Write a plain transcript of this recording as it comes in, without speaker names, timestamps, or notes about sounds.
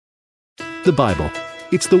The Bible.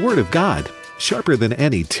 It's the Word of God, sharper than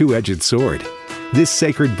any two-edged sword. This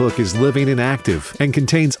sacred book is living and active and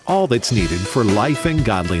contains all that's needed for life and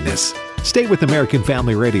godliness. Stay with American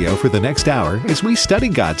Family Radio for the next hour as we study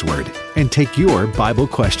God's Word and take your Bible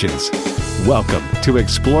questions. Welcome to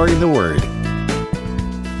Exploring the Word.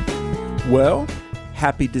 Well,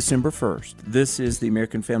 happy December 1st. This is the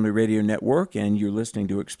American Family Radio Network, and you're listening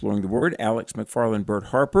to Exploring the Word. Alex McFarland, Bert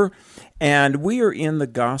Harper, and we are in the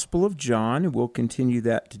Gospel of John, and we'll continue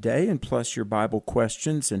that today, and plus your Bible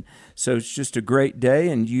questions. And so it's just a great day,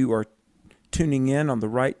 and you are tuning in on the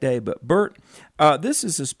right day. But Bert, this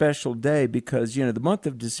is a special day because, the month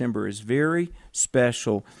of December is very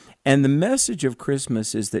special, and the message of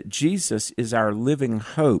Christmas is that Jesus is our living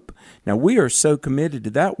hope. Now, we are so committed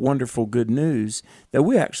to that wonderful good news that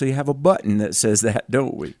we actually have a button that says that,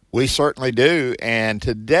 don't we? We certainly do, and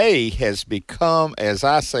today has become, as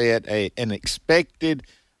I say it, an expected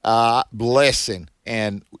blessing.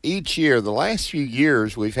 And each year, the last few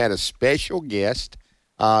years, we've had a special guest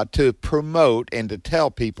to promote and to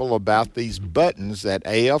tell people about these buttons that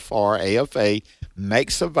AFA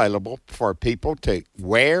makes available for people to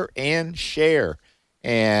wear and share.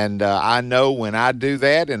 And I know when I do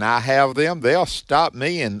that and I have them, they'll stop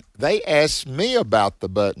me and they ask me about the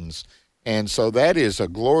buttons. And so that is a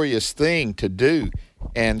glorious thing to do.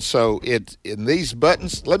 And so in these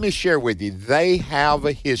buttons, let me share with you, they have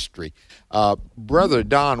a history. Brother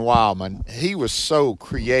Don Wildman, he was so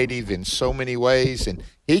creative in so many ways, and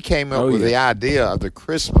he came up with the idea of the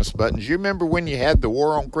Christmas buttons. You remember when you had the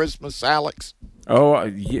War on Christmas, Alex? Oh,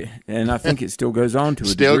 yeah, and I think it still goes on to a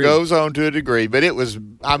degree. Still goes on to a degree, but it was,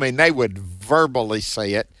 they would verbally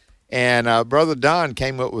say it. And Brother Don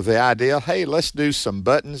came up with the idea, hey, let's do some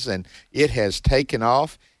buttons, and it has taken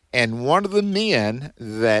off. And one of the men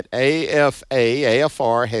that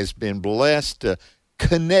AFR has been blessed to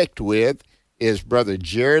connect with is Brother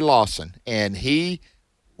Jerry Lawson. And you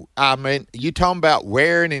talking about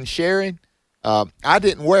wearing and sharing? I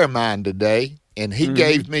didn't wear mine today, and he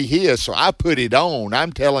gave me his, so I put it on.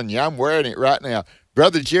 I'm telling you, I'm wearing it right now.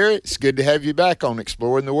 Brother Jerry, it's good to have you back on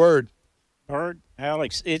Exploring the Word. Bert,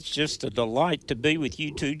 Alex, it's just a delight to be with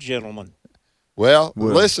you two gentlemen. Well,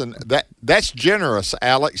 listen, that's generous,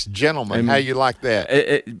 Alex. Gentlemen, how you like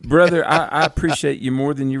that? Brother, I appreciate you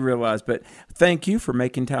more than you realize, but thank you for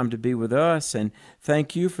making time to be with us, and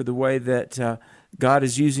thank you for the way that God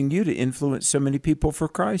is using you to influence so many people for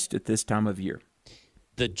Christ at this time of year.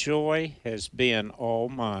 The joy has been all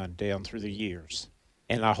mine down through the years,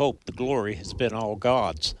 and I hope the glory has been all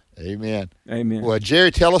God's. Amen. Amen. Well,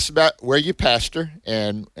 Jerry, tell us about where you pastor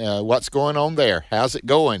and what's going on there. How's it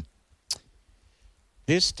going?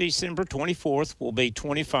 This December 24th will be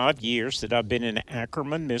 25 years that I've been in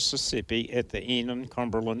Ackerman, Mississippi at the Enon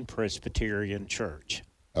Cumberland Presbyterian Church.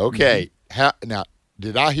 Okay. Now,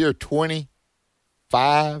 did I hear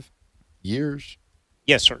 25 years?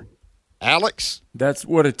 Yes, sir. Alex? That's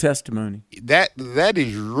what a testimony. That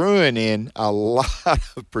is ruining a lot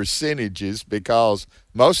of percentages because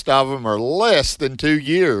most of them are less than 2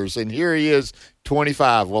 years, and here he is,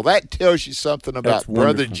 25. Well, that tells you something about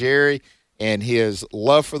Brother Jerry and his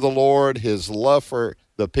love for the Lord, his love for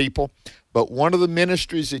the people. But one of the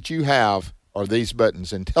ministries that you have are these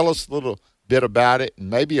buttons. And tell us a little bit about it and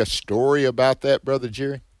maybe a story about that, Brother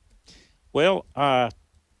Jerry. Well, I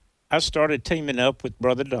started teaming up with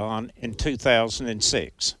Brother Don in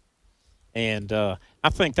 2006. And I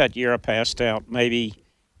think that year I passed out maybe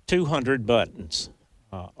 200 buttons.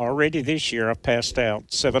 Already this year I've passed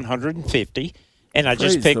out 750. And I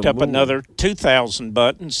just picked up another 2,000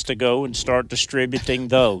 buttons to go and start distributing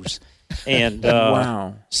those. And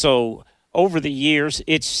wow. So over the years,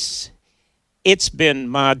 it's been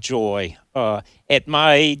my joy. At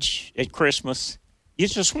my age, at Christmas, you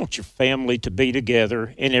just want your family to be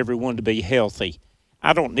together and everyone to be healthy.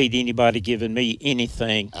 I don't need anybody giving me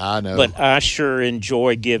anything. I know. But I sure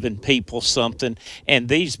enjoy giving people something. And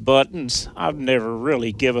these buttons, I've never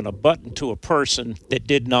really given a button to a person that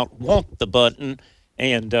did not want the button.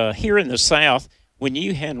 And here in the South, when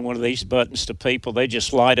you hand one of these buttons to people, they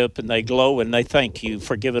just light up and they glow and they thank you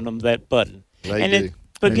for giving them that button. It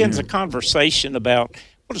begins a conversation about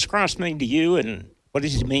what does Christ mean to you and what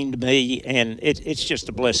does he mean to me? And it's just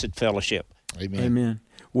a blessed fellowship. Amen. Amen.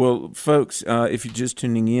 Well, folks, if you're just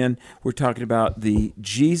tuning in, we're talking about the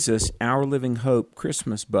Jesus, Our Living Hope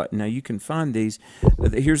Christmas button. Now, you can find these.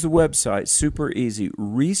 Here's the website, super easy,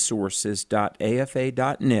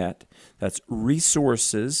 resources.afa.net. That's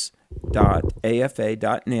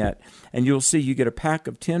resources.afa.net. And you'll see you get a pack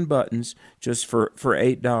of 10 buttons just for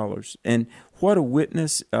 $8. And what a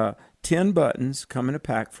witness 10 buttons come in a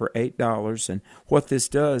pack for $8. And what this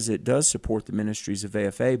does, it does support the ministries of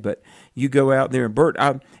AFA, but you go out there, and Bert,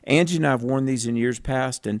 Angie and I have worn these in years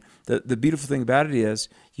past, and the beautiful thing about it is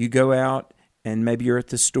you go out and maybe you're at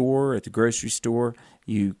the store, at the grocery store,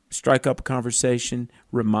 you strike up a conversation,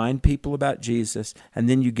 remind people about Jesus, and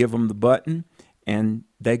then you give them the button, and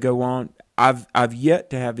they go on. I've yet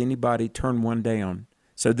to have anybody turn one down.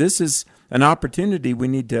 So this is an opportunity we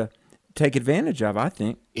need to take advantage of, I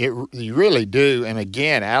think. You really do. And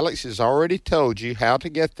again, Alex has already told you how to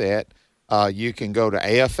get that. You can go to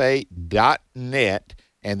afa.net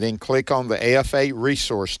and then click on the AFA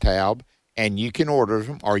resource tab, and you can order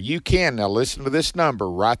them. Or you can, now listen to this number,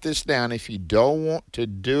 write this down if you don't want to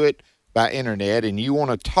do it by internet and you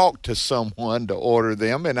want to talk to someone to order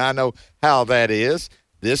them, and I know how that is.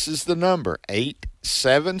 This is the number,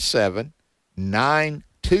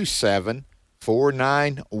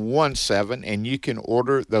 877-927-4917, and you can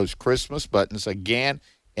order those Christmas buttons, again,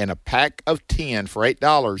 in a pack of 10 for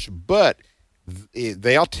 $8. But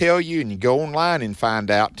they'll tell you, and you go online and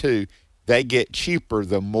find out, too, they get cheaper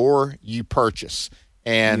the more you purchase.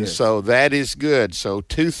 And so that is good. So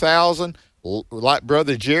 $2,000, like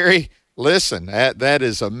Brother Jerry, listen, that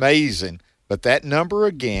is amazing. But that number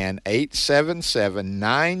again,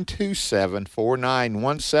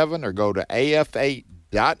 877-927-4917, or go to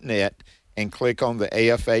afa.net and click on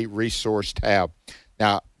the AFA resource tab.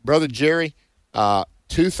 Now, Brother Jerry,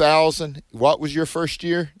 2000, what was your first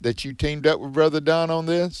year that you teamed up with Brother Don on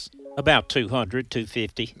this? About 200,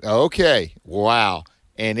 250. Okay, wow.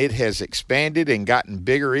 And it has expanded and gotten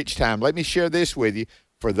bigger each time. Let me share this with you.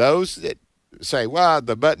 For those that say, well,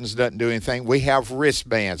 the buttons doesn't do anything, we have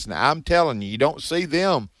wristbands. Now, I'm telling you, you don't see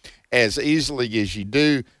them as easily as you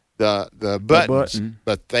do the buttons,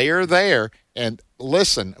 but they are there. And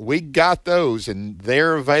listen, we got those, and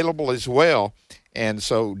they're available as well. And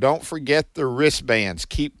so don't forget the wristbands.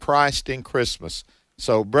 Keep Christ in Christmas.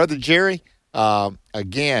 So, Brother Jerry,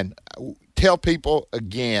 again, tell people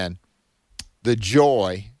again the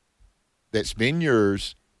joy that's been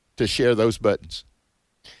yours to share those buttons.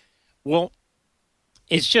 Well,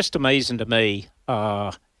 it's just amazing to me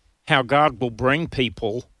how God will bring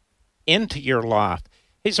people into your life.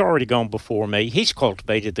 He's already gone before me. He's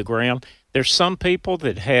cultivated the ground. There's some people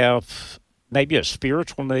that have maybe a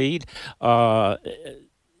spiritual need,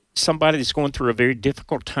 somebody that's going through a very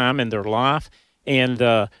difficult time in their life,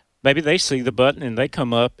 and maybe they see the button and they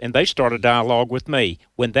come up and they start a dialogue with me.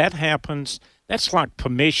 When that happens, that's like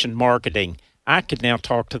permission marketing. I could now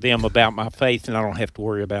talk to them about my faith, and I don't have to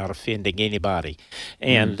worry about offending anybody.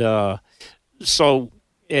 And so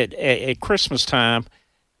at Christmas time,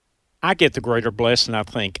 I get the greater blessing, I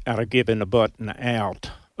think, out of giving a button out.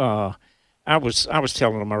 I was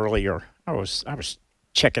telling them earlier, I was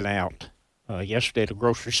checking out yesterday at a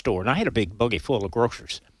grocery store, and I had a big buggy full of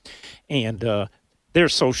groceries. And they're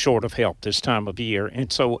so short of help this time of year.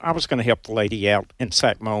 And so I was going to help the lady out and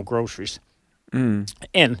sack my own groceries.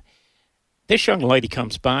 And this young lady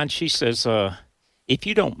comes by, and she says, if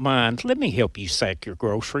you don't mind, let me help you sack your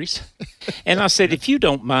groceries. And I said, if you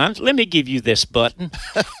don't mind, let me give you this button.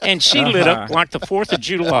 And she lit up like the 4th of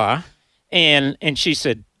July, and she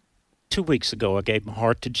said, 2 weeks ago, I gave my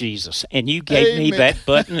heart to Jesus, and you gave me that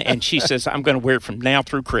button, and she says, I'm going to wear it from now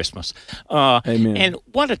through Christmas. Amen. And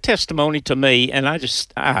what a testimony to me, and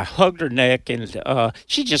I hugged her neck, and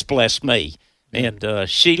she just blessed me. And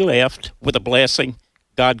she left with a blessing.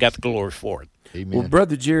 God got the glory for it. Amen. Well,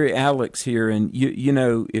 Brother Jerry, Alex here, and you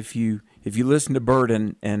know, if you listen to Bert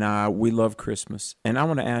and I, we love Christmas, and I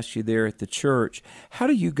want to ask you there at the church, how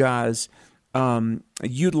do you guys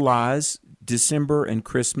utilize December and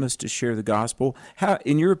Christmas to share the gospel? How,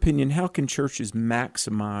 in your opinion, how can churches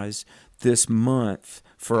maximize this month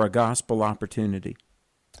for a gospel opportunity?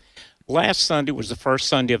 Last Sunday was the first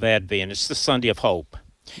Sunday of Advent. It's the Sunday of hope.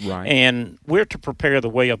 Right. And we're to prepare the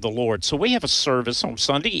way of the Lord. So we have a service on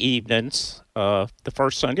Sunday evenings, the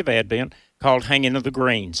first Sunday of Advent, called Hanging of the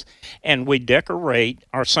Greens. And we decorate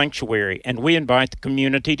our sanctuary, and we invite the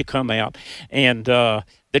community to come out. And the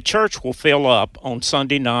church will fill up on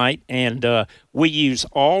Sunday night, and we use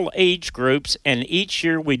all age groups, and each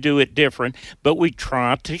year we do it different, but we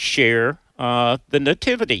try to share the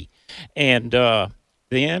nativity. And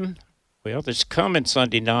then, well, this coming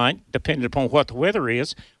Sunday night, depending upon what the weather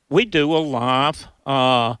is, we do a live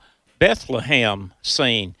Bethlehem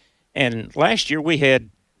scene. And last year we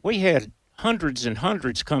had hundreds and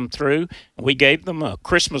hundreds come through. We gave them a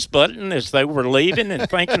Christmas button as they were leaving and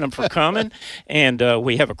thanking them for coming. And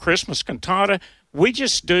we have a Christmas cantata. We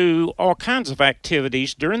just do all kinds of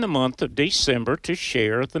activities during the month of December to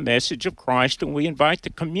share the message of Christ, and we invite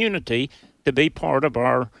the community to be part of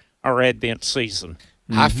our our Advent season.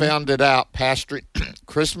 I found it out, Pastor,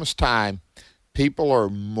 Christmas time, people are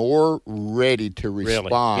more ready to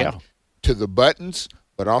respond to the buttons,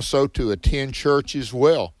 but also to attend church as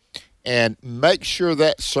well. And make sure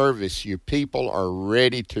that service, your people are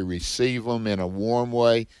ready to receive them in a warm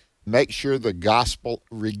way. Make sure the gospel,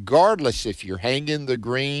 regardless if you're hanging the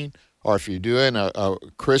green or if you're doing a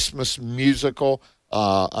Christmas musical,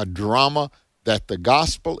 a drama, that the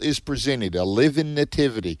gospel is presented, a living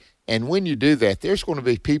nativity. And when you do that, there's going to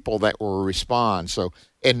be people that will respond. So,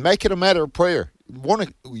 and make it a matter of prayer.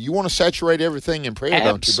 You want to saturate everything in prayer,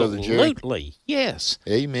 don't you, Brother Jerry? Absolutely, yes.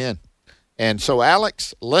 Amen. And so,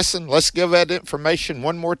 Alex, listen, let's give that information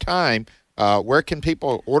one more time. Where can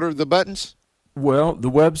people order the buttons? Well, the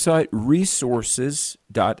website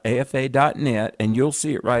resources.afa.net, and you'll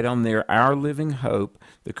see it right on there, Our Living Hope.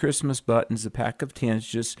 The Christmas buttons, a pack of 10 is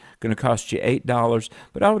just going to cost you $8.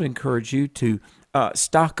 But I would encourage you to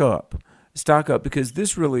stock up, because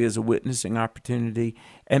this really is a witnessing opportunity,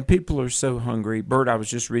 and people are so hungry. Bert, I was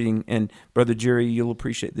just reading, and Brother Jerry, you'll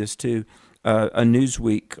appreciate this too, a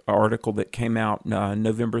Newsweek article that came out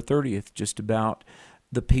November 30th, just about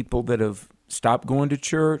the people that have stopped going to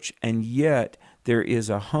church, and yet there is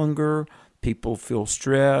a hunger. People feel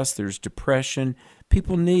stress. There's depression.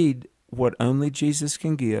 People need what only Jesus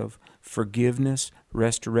can give: forgiveness,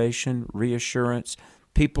 restoration, reassurance.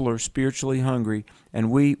 People are spiritually hungry,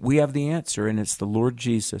 and we have the answer, and it's the Lord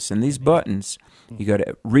Jesus. And these buttons, you go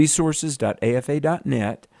to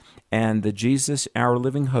resources.afa.net, and the Jesus Our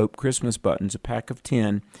Living Hope Christmas buttons, a pack of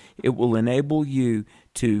 10, it will enable you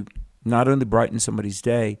to not only brighten somebody's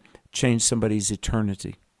day, change somebody's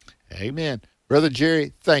eternity. Amen. Brother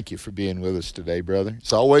Jerry, thank you for being with us today, brother.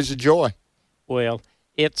 It's always a joy. Well,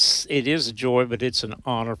 it is a joy, but it's an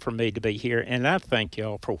honor for me to be here, and I thank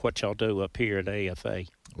y'all for what y'all do up here at AFA.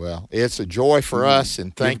 Well, it's a joy for us,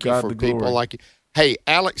 and thank you for people like you. Hey,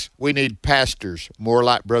 Alex, we need pastors more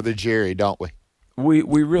like Brother Jerry, don't we?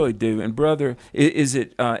 We really do. And brother, is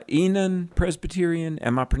it Enon Presbyterian?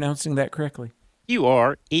 Am I pronouncing that correctly? You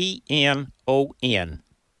are ENON.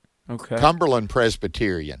 Okay. Cumberland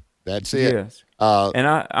Presbyterian. That's it. Yes. And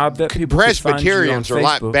I bet people Presbyterians can find you on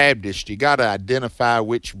are like Baptists. You got to identify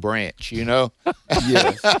which branch, you know?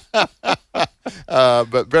 Yes.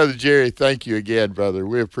 But Brother Jerry, thank you again, brother.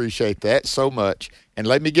 We appreciate that so much. And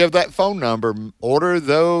let me give that phone number. Order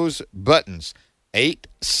those buttons,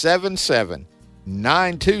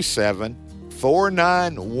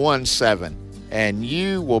 877-927-4917. And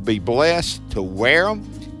you will be blessed to wear them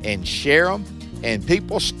and share them. And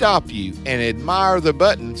people stop you and admire the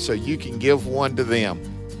button so you can give one to them.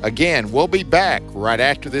 Again, we'll be back right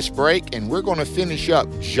after this break, and we're going to finish up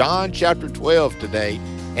John chapter 12 today.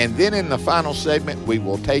 And then in the final segment, we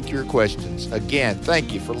will take your questions. Again,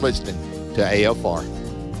 thank you for listening to AFR.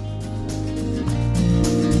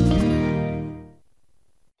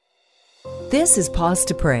 This is Pause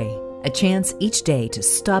to Pray, a chance each day to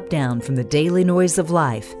stop down from the daily noise of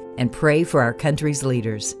life and pray for our country's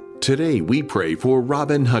leaders. Today we pray for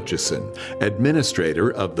Robin Hutchison,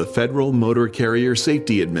 Administrator of the Federal Motor Carrier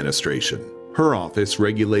Safety Administration. Her office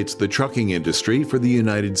regulates the trucking industry for the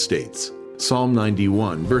United States. Psalm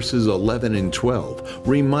 91 verses 11 and 12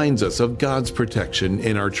 reminds us of God's protection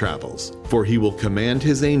in our travels. For he will command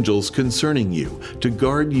his angels concerning you to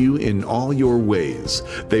guard you in all your ways.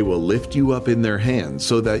 They will lift you up in their hands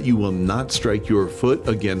so that you will not strike your foot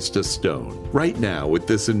against a stone. Right now, with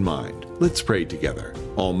this in mind, let's pray together.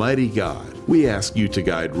 Almighty God, we ask you to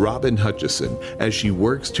guide Robin Hutchison as she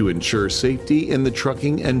works to ensure safety in the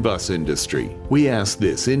trucking and bus industry. We ask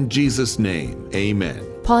this in Jesus' name. Amen.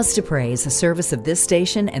 Pause to Pray is a service of this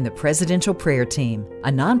station and the Presidential Prayer Team, a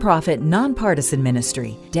nonprofit, nonpartisan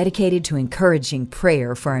ministry dedicated to encouraging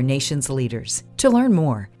prayer for our nation's leaders. To learn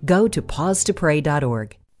more, go to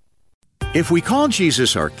pausetopray.org. If we call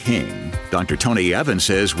Jesus our King, Dr. Tony Evans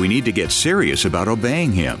says we need to get serious about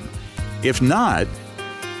obeying him. If not,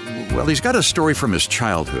 well, he's got a story from his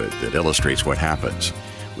childhood that illustrates what happens.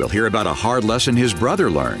 We'll hear about a hard lesson his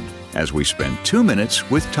brother learned as we spend 2 minutes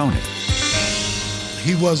with Tony.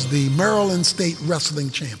 He was the Maryland State Wrestling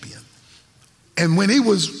Champion. And when he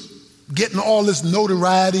was getting all this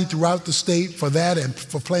notoriety throughout the state for that and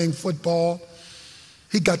for playing football,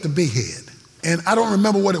 he got the big head. And I don't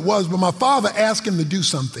remember what it was, but my father asked him to do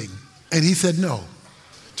something, and he said no.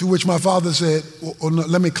 To which my father said, well, no,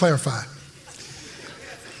 let me clarify.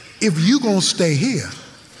 If you're going to stay here,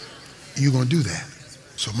 you're going to do that.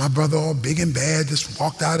 So my brother, all big and bad, just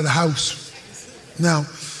walked out of the house. Now,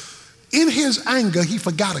 in his anger, he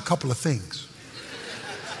forgot a couple of things.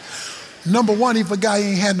 Number one, he forgot he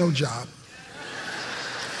ain't had no job.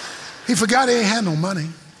 He forgot he ain't had no money.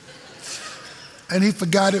 and he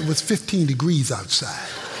forgot it was 15 degrees outside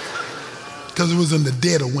because it was in the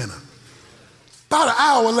dead of winter. About an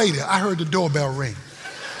hour later, I heard the doorbell ring.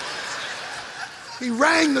 He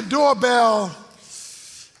rang the doorbell,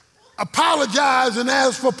 apologized, and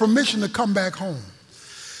asked for permission to come back home.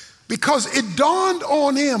 Because it dawned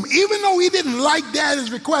on him, even though he didn't like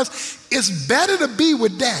Daddy's request, it's better to be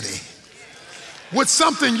with Daddy with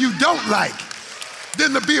something you don't like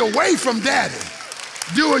than to be away from Daddy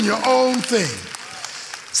doing your own thing.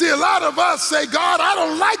 See, a lot of us say, God, I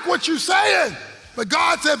don't like what you're saying. But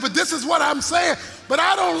God said, but this is what I'm saying. But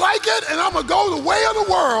I don't like it, and I'm going to go the way of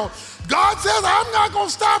the world. God says, I'm not going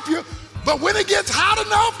to stop you. But when it gets hot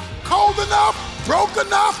enough, cold enough, broke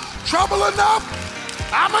enough, trouble enough,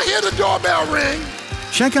 I'm going to hear the doorbell ring.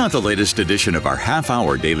 Check out the latest edition of our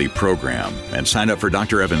half-hour daily program and sign up for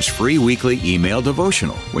Dr. Evans' free weekly email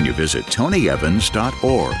devotional when you visit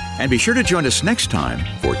tonyevans.org. And be sure to join us next time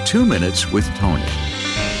for 2 Minutes with Tony.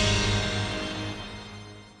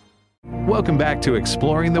 Welcome back to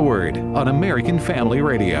Exploring the Word on American Family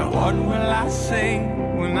Radio. What will I say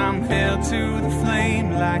when I'm held to the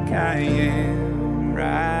flame like I am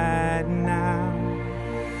right now?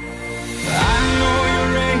 I know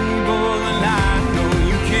you're able and I know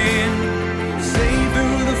you can save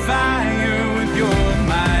through the fire with your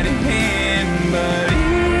mighty hand. But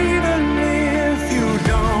even if you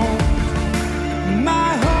don't,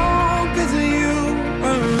 my hope is you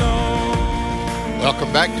alone.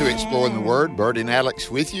 Welcome back to Exploring the Word. Bert and Alex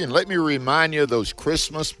with you. And let me remind you of those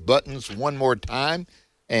Christmas buttons one more time.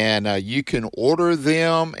 And you can order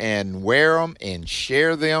them and wear them and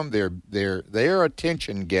share them. They're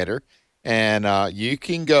attention getter. And you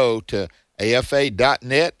can go to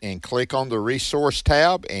afa.net and click on the resource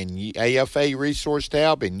tab and AFA resource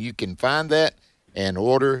tab, and you can find that and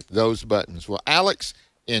order those buttons. Well, Alex,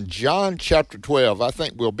 in John chapter 12, I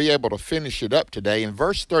think we'll be able to finish it up today. In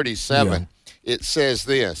verse 37, It says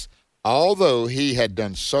this: although he had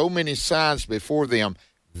done so many signs before them,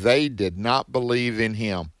 they did not believe in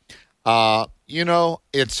him.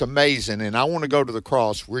 It's amazing, and I want to go to the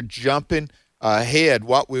cross. We're jumping ahead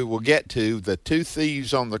what we will get to, the two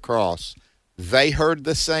thieves on the cross. They heard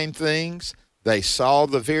the same things. They saw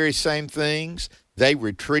the very same things. They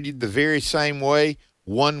retreated the very same way.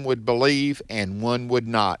 One would believe and one would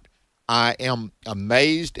not. I am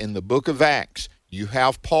amazed in the book of Acts. You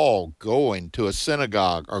have Paul going to a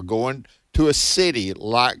synagogue or going to a city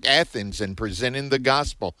like Athens and presenting the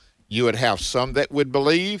gospel. You would have some that would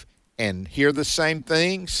believe and hear the same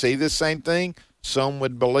thing, see the same thing. Some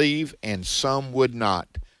would believe and some would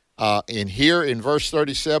not. And here in verse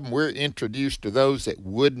 37, we're introduced to those that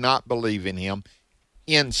would not believe in him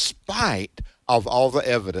in spite of all the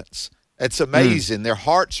evidence. It's amazing. Their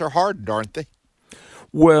hearts are hardened, aren't they?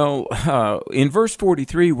 Well, in verse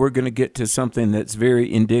 43, we're going to get to something that's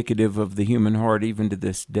very indicative of the human heart even to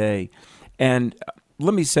this day. And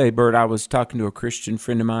let me say, Bert, I was talking to a Christian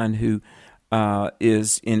friend of mine who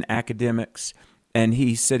is in academics, and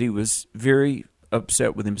he said he was very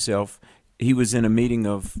upset with himself. He was in a meeting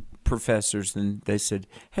of professors, and they said,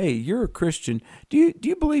 "Hey, you're a Christian. Do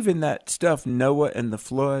you believe in that stuff, Noah and the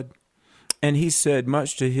flood?" And he said,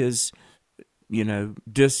 much to his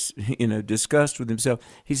disgust with himself,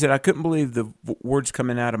 he said, "I couldn't believe the words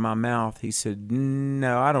coming out of my mouth." He said,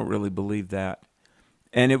 "No, I don't really believe that."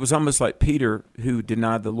 And it was almost like Peter, who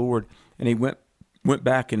denied the Lord, and he went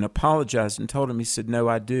back and apologized and told him, he said, "No,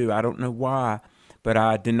 I do. I don't know why, but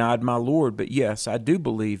I denied my Lord. But yes, I do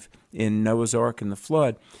believe in Noah's Ark and the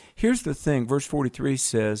flood." Here's the thing. Verse 43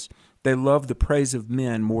 says, they love the praise of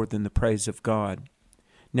men more than the praise of God.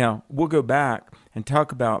 Now, we'll go back and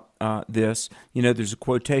talk about this. There's a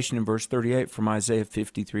quotation in verse 38 from Isaiah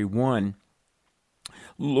 53:1.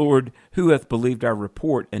 "Lord, who hath believed our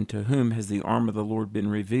report, and to whom has the arm of the Lord been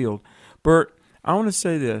revealed?" Bert, I want to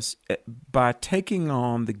say this. By taking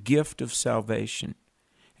on the gift of salvation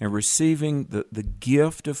and receiving the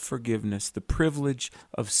gift of forgiveness, the privilege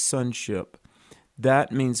of sonship,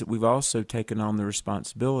 that means that we've also taken on the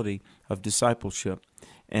responsibility of discipleship.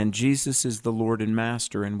 And Jesus is the Lord and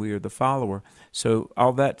Master, and we are the follower. So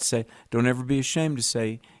all that to say, don't ever be ashamed to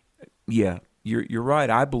say, yeah, you're right,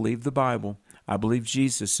 I believe the Bible. I believe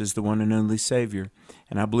Jesus is the one and only Savior.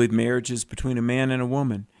 And I believe marriage is between a man and a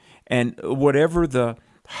woman. And whatever the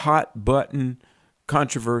hot button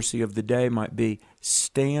controversy of the day might be,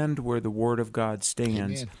 stand where the Word of God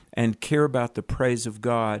stands. Amen. And care about the praise of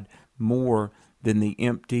God more than the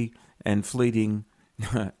empty and fleeting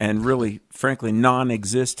and really, frankly,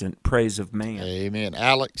 non-existent praise of man. Amen.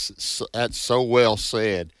 Alex, that's so well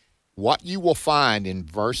said. What you will find in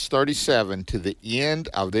verse 37 to the end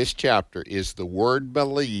of this chapter is the word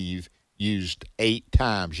believe used 8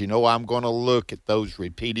 times. You know, I'm going to look at those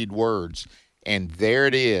repeated words. And there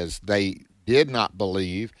it is. They did not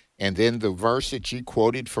believe. And then the verse that you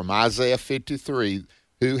quoted from Isaiah 53,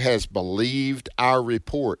 who has believed our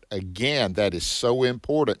report? Again, that is so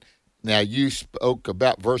important. Now, you spoke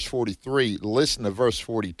about verse 43. Listen to verse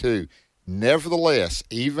 42. Nevertheless,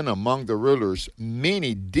 even among the rulers,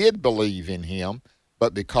 many did believe in him,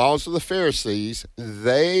 but because of the Pharisees,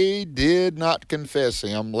 they did not confess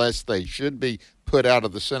him, lest they should be put out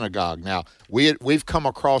of the synagogue. Now, we've come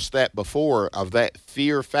across that before, of that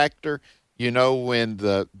fear factor. You know, when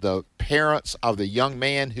the parents of the young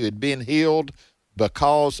man who had been healed,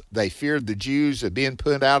 because they feared the Jews had been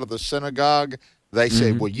put out of the synagogue, they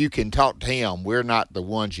said, well, you can talk to him. We're not the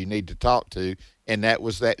ones you need to talk to. And that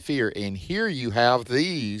was that fear. And here you have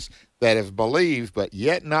these that have believed but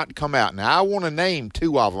yet not come out. Now, I want to name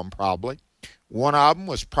 2 of them probably. One of them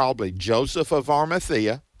was probably Joseph of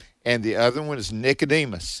Arimathea, and the other one is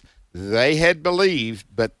Nicodemus. They had believed,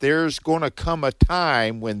 but there's going to come a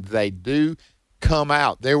time when they do come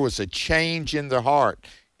out. There was a change in their heart,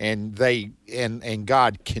 and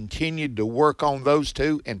God continued to work on those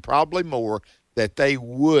 2 and probably more, that they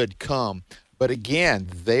would come. But again,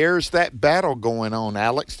 there's that battle going on,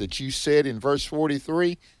 Alex, that you said in verse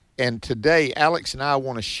 43. And today, Alex and I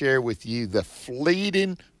want to share with you the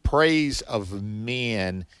fleeting praise of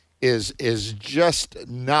men is just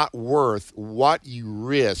not worth what you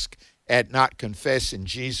risk at not confessing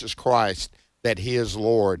Jesus Christ, that he is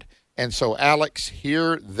Lord. And so, Alex,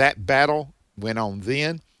 here that battle went on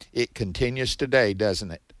then. It continues today,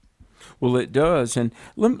 doesn't it? Well, it does. And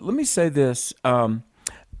let me say this.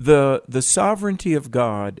 The sovereignty of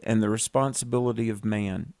God and the responsibility of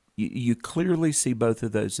man, you clearly see both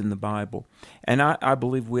of those in the Bible. And I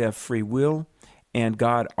believe we have free will, and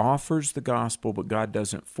God offers the gospel, but God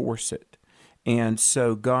doesn't force it. And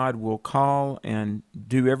so God will call and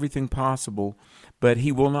do everything possible, but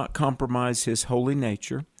he will not compromise his holy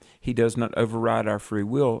nature. He does not override our free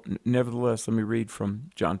will. Nevertheless, let me read from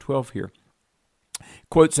John 12 here.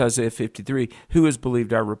 Quotes Isaiah 53, who has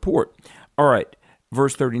believed our report? All right,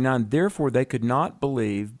 verse 39, therefore they could not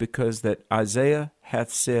believe, because that Isaiah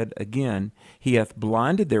hath said again, he hath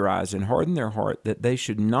blinded their eyes and hardened their heart, that they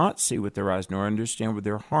should not see with their eyes, nor understand with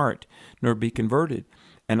their heart, nor be converted,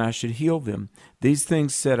 and I should heal them. These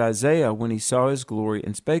things said Isaiah when he saw his glory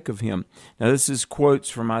and spake of him. Now this is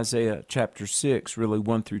quotes from Isaiah chapter 6, really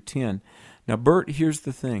 1 through 10. Now, Bert, here's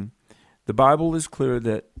the thing. The Bible is clear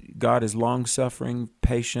that God is long-suffering,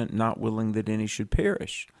 patient, not willing that any should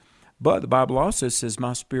perish. But the Bible also says,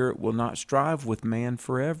 my spirit will not strive with man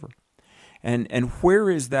forever. And where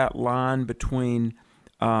is that line between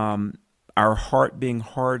our heart being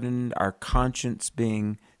hardened, our conscience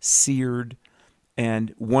being seared,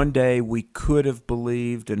 and one day we could have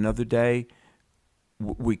believed, another day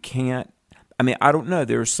we can't? I mean, I don't know.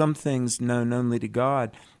 There are some things known only to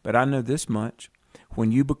God, but I know this much.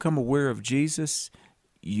 When you become aware of Jesus,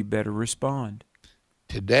 you better respond.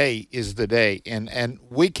 Today is the day, and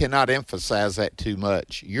we cannot emphasize that too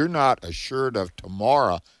much. You're not assured of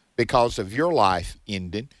tomorrow because of your life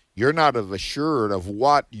ending. You're not assured of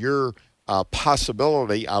what your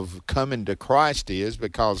possibility of coming to Christ is,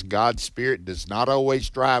 because God's Spirit does not always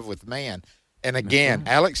strive with man. And again,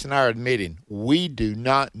 Alex and I are admitting we do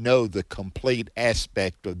not know the complete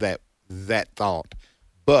aspect of that thought.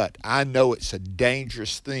 But I know it's a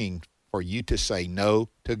dangerous thing for you to say no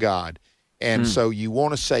to God. And so you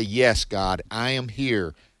want to say, yes, God, I am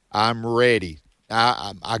here. I'm ready.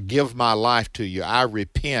 I give my life to you. I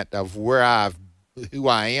repent of who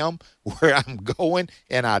I am, where I'm going,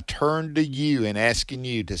 and I turn to you and asking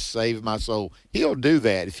you to save my soul. He'll do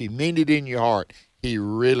that. If you mean it in your heart, he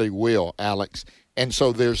really will, Alex. And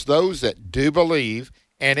so there's those that do believe,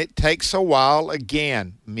 and it takes a while.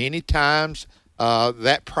 Again, many times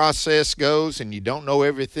that process goes and you don't know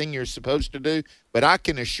everything you're supposed to do. But I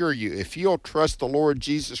can assure you, if you'll trust the Lord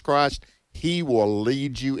Jesus Christ, he will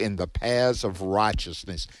lead you in the paths of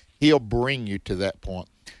righteousness. He'll bring you to that point.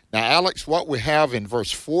 Now, Alex, what we have in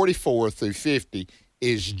verse 44 through 50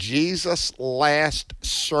 is Jesus' last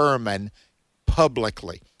sermon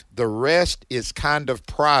publicly. The rest is kind of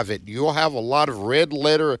private. You'll have a lot of red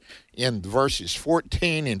letter in verses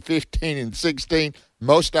 14 and 15 and 16.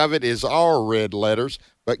 Most of it is all red letters,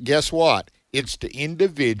 but guess what? It's to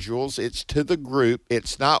individuals. It's to the group.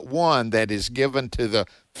 It's not one that is given to the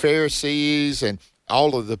Pharisees and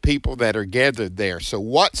all of the people that are gathered there. So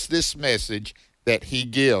what's this message that he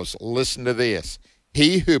gives? Listen to this.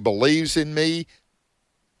 He who believes in me,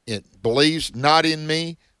 it believes not in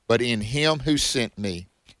me, but in him who sent me.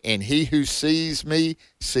 And he who sees me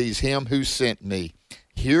sees him who sent me.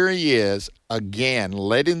 Here he is again,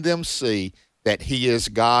 letting them see that he is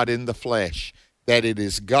God in the flesh, that it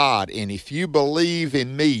is God. And if you believe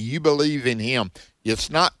in me, you believe in him. It's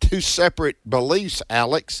not two separate beliefs,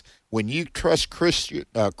 Alex. When you trust Christ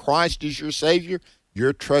as your Savior,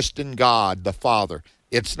 you're trusting God the Father.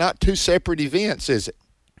 It's not two separate events, is it?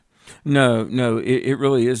 No, it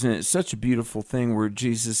really isn't. It's such a beautiful thing where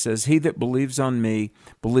Jesus says, he that believes on me,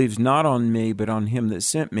 believes not on me, but on him that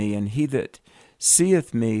sent me. And he that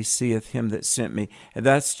seeth me, seeth him that sent me. And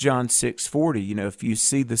that's John 6:40. You know, if you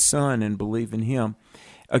see the Son and believe in him.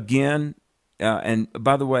 Again, and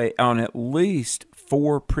by the way, on at least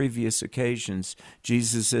 4 previous occasions,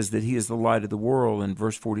 Jesus says that he is the light of the world. In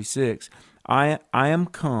verse 46, I am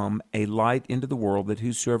come a light into the world, that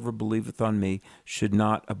whosoever believeth on me should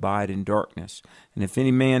not abide in darkness. And if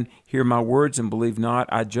any man hear my words and believe not,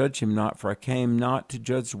 I judge him not, for I came not to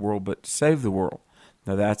judge the world, but to save the world.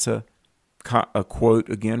 Now that's a quote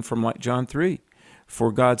again from like John 3.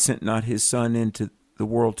 For God sent not his Son into the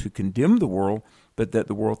world to condemn the world, but that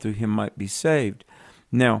the world through him might be saved.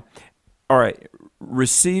 Now, all right,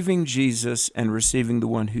 receiving Jesus and receiving the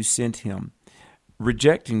one who sent him.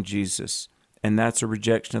 Rejecting Jesus, and that's a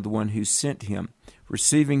rejection of the one who sent him.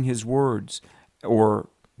 Receiving his words, or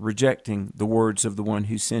rejecting the words of the one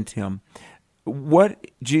who sent him. What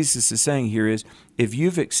Jesus is saying here is, if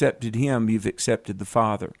you've accepted him, you've accepted the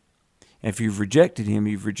Father. If you've rejected him,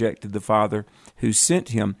 you've rejected the Father who sent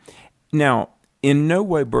him. Now, in no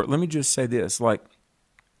way, Bert, let me just say this, like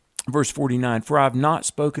verse 49, for I have not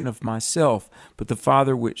spoken of myself, but the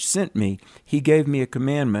Father which sent me, he gave me a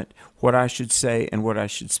commandment, what I should say and what I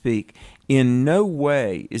should speak. In no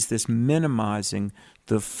way is this minimizing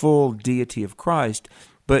the full deity of Christ,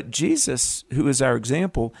 but Jesus, who is our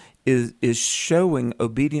example, is showing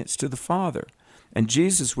obedience to the Father. And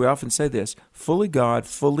Jesus, we often say this, fully God,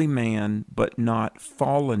 fully man, but not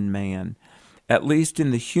fallen man. At least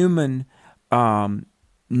in the human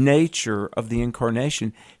nature of the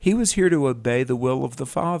incarnation, he was here to obey the will of the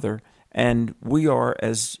Father, and we are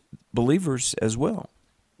as believers as well.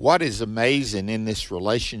 What is amazing in this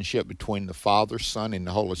relationship between the Father, Son, and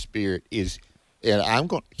the Holy Spirit is,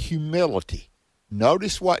 humility.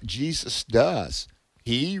 Notice what Jesus does.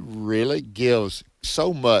 He really gives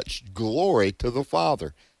so much glory to the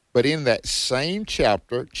Father. But in that same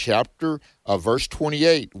chapter verse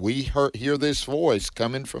 28, we hear this voice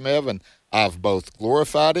coming from heaven. I've both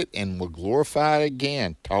glorified it and will glorify it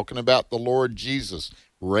again, talking about the Lord Jesus,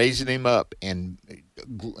 raising him up and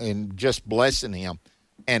just blessing him.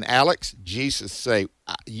 And Alex, Jesus say,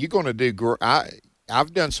 you're going to do,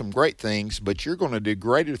 I've done some great things, but you're going to do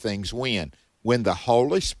greater things when? When the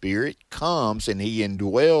Holy Spirit comes and he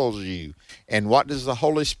indwells you. And what does the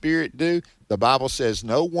Holy Spirit do? The Bible says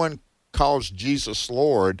no one calls Jesus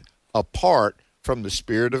Lord apart from the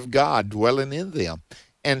Spirit of God dwelling in them.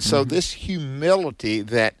 And so this humility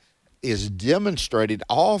that is demonstrated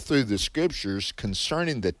all through the Scriptures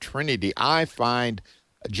concerning the Trinity, I find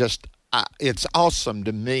just, it's awesome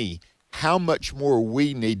to me how much more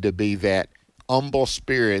we need to be that humble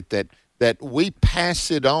spirit, that we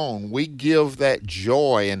pass it on. We give that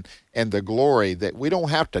joy and the glory, that we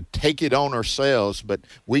don't have to take it on ourselves, but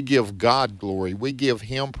we give God glory. We give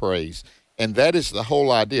him praise. And that is the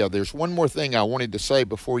whole idea. There's one more thing I wanted to say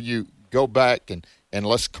before you go back and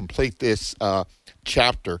let's complete this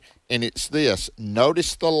chapter. And it's this.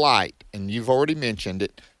 Notice the light, and you've already mentioned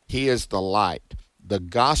it. He is the light. The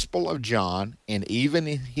Gospel of John, and even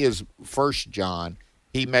in his 1 John,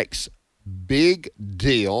 he makes big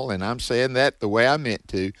deal, and I'm saying that the way I meant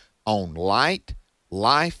to, on light,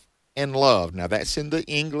 life, and love. Now, that's in the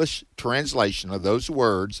English translation of those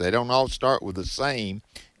words. They don't all start with the same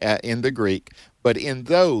in the Greek. But in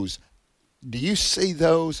those, do you see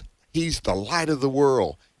those? He's the light of the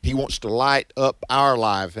world. He wants to light up our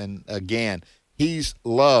life. And again, he's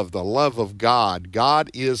love, the love of God. God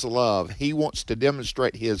is love. He wants to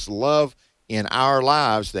demonstrate his love in our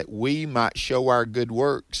lives that we might show our good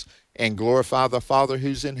works and glorify the Father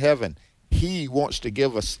who's in heaven. He wants to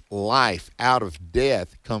give us life. Out of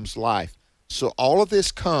death comes life. So all of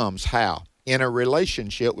this comes how? In a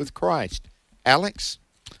relationship with Christ. Alex,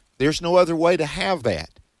 there's no other way to have that.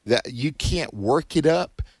 That you can't work it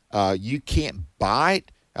up. You can't buy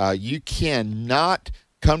it. You cannot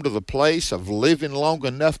come to the place of living long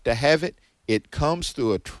enough to have it. It comes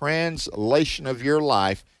through a translation of your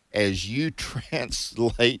life as you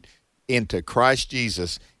translate into Christ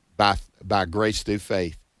Jesus by grace through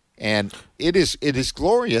faith. And it is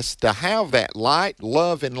glorious to have that light,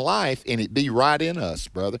 love, and life, and it be right in us,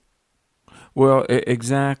 brother. Well,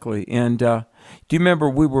 exactly. And Do you remember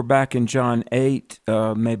we were back in John 8,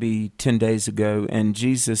 maybe 10 days ago, and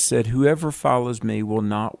Jesus said, "Whoever follows me will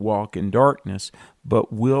not walk in darkness,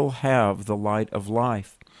 but will have the light of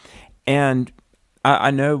life." And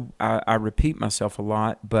I know I repeat myself a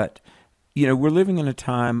lot, but, we're living in a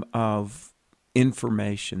time of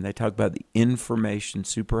information. They talk about the information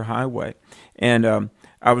superhighway. And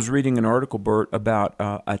I was reading an article, Bert, about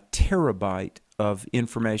a terabyte of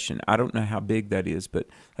information. I don't know how big that is, but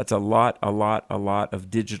that's a lot of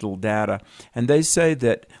digital data. And they say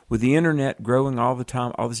that with the internet growing all the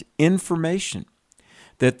time, all this information,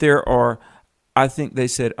 that there are, I think they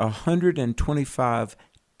said, 125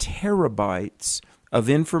 terabytes of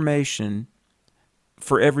information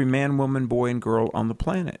for every man, woman, boy, and girl on the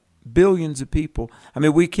planet. Billions of people. I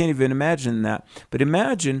mean, we can't even imagine that. But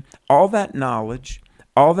imagine all that knowledge,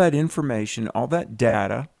 all that information, all that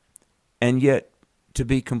data, and yet to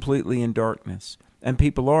be completely in darkness. And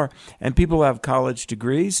people are. And people have college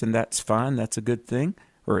degrees, and that's fine. That's a good thing.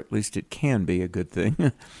 Or at least it can be a good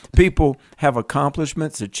thing. People have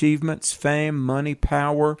accomplishments, achievements, fame, money,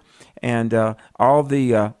 power, and all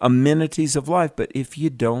the amenities of life. But if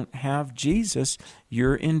you don't have Jesus,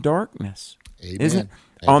 you're in darkness. Amen. Isn't it?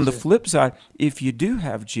 On the flip side, if you do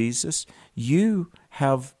have Jesus, you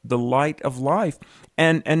have the light of life.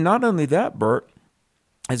 And not only that, Bert,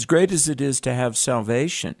 as great as it is to have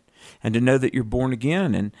salvation and to know that you're born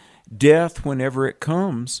again, and death, whenever it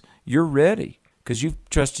comes, you're ready because you've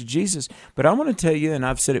trusted Jesus. But I want to tell you, and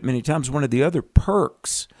I've said it many times, one of the other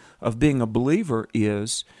perks of being a believer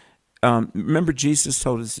is, remember Jesus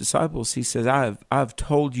told his disciples, he says, I've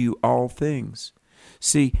told you all things.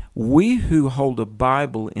 See, we who hold a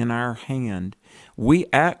Bible in our hand, we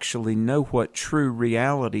actually know what true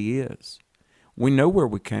reality is. We know where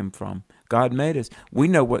we came from. God made us. We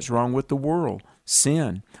know what's wrong with the world,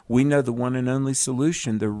 sin. We know the one and only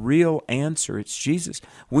solution, the real answer. It's Jesus.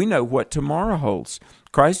 We know what tomorrow holds.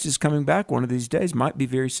 Christ is coming back one of these days, might be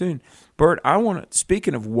very soon. Bert,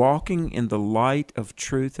 speaking of walking in the light of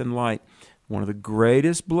truth and light, one of the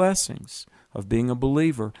greatest blessings of being a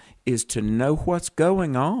believer is to know what's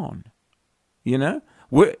going on.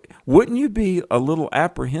 Wouldn't you be a little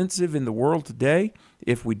apprehensive in the world today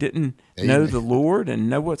if we didn't know the Lord and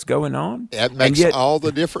know what's going on? It makes all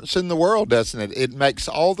the difference in the world, doesn't it? It makes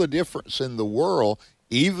all the difference in the world,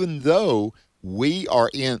 even though we are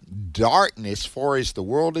in darkness far as the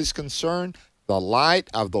world is concerned. The light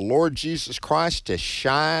of the Lord Jesus Christ has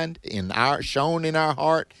shone in our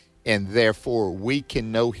heart, and therefore we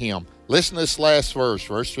can know him. Listen to this last verse,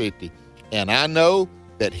 verse 50. And I know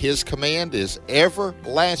that his command is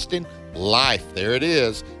everlasting life. There it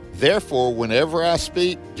is. Therefore, whenever I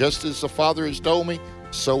speak, just as the Father has told me,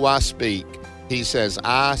 so I speak. He says,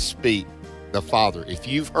 I speak the Father. If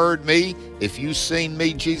you've heard me, if you've seen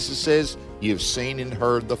me, Jesus says, you've seen and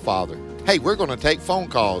heard the Father. Hey, we're going to take phone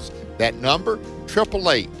calls. That number,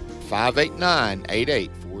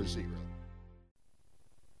 888-589-8840.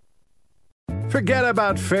 Forget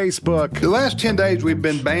about Facebook. The last 10 days we've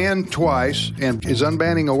been banned twice, and is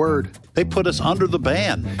unbanning a word? They put us under the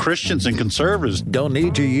ban. Christians and conservatives don't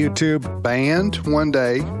need you, YouTube. Banned one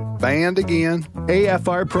day, banned again.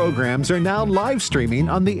 AFR programs are now live streaming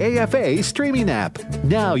on the AFA streaming app.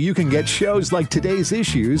 Now you can get shows like today's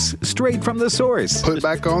issues straight from the source. Put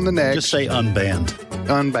back on the next. Just say unbanned.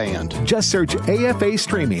 Unbanned. Just search AFA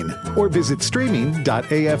streaming or visit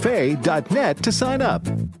streaming.afa.net to sign up.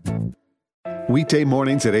 Weekday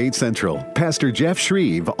mornings at 8 Central, Pastor Jeff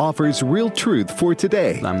Shreve offers real truth for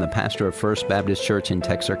today. I'm the pastor of First Baptist Church in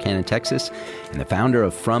Texarkana, Texas, and the founder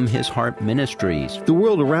of From His Heart Ministries. The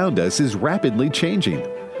world around us is rapidly changing,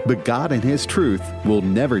 but God and His truth will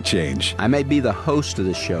never change. I may be the host of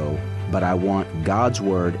the show, but I want God's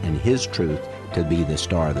Word and His truth to be the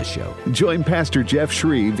star of the show. Join Pastor Jeff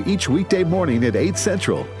Shreve each weekday morning at 8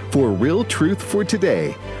 Central for Real Truth for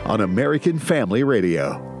Today on American Family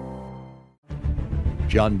Radio.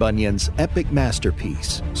 John Bunyan's epic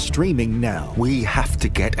masterpiece, streaming now. We have to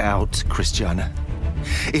get out, Christiana.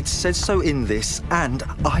 It says so in this, and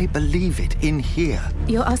I believe it in here.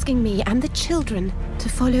 You're asking me and the children to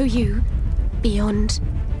follow you beyond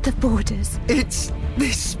the borders. It's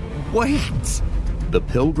this weight. The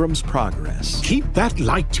Pilgrim's Progress. Keep that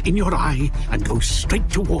light in your eye and go straight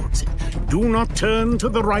towards it. Do not turn to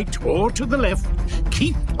the right or to the left.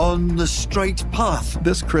 Keep on the straight path.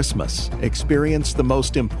 This Christmas, experience the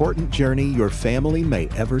most important journey your family may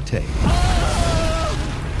ever take.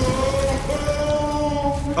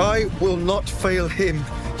 I will not fail him,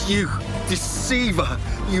 you deceiver,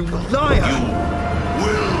 you liar. You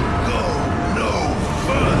will go no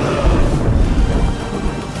further.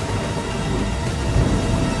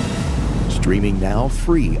 Streaming now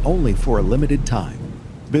free only for a limited time.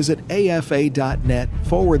 Visit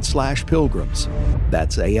afa.net/pilgrims.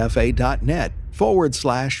 That's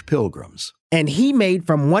afa.net/pilgrims. And he made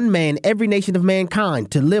from one man every nation of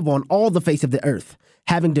mankind to live on all the face of the earth,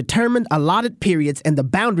 having determined allotted periods and the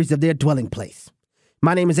boundaries of their dwelling place.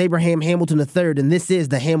 My name is Abraham Hamilton III, and this is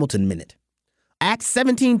the Hamilton Minute. Acts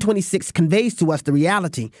 17:26 conveys to us the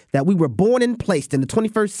reality that we were born and placed in the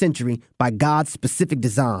 21st century by God's specific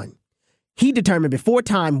design. He determined before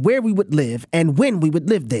time where we would live and when we would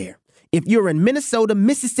live there. If you're in Minnesota,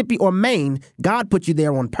 Mississippi, or Maine, God put you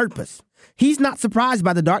there on purpose. He's not surprised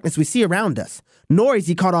by the darkness we see around us, nor is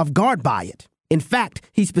he caught off guard by it. In fact,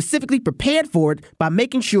 he specifically prepared for it by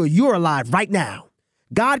making sure you're alive right now.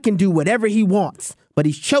 God can do whatever he wants, but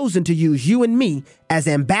he's chosen to use you and me as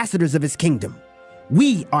ambassadors of his kingdom.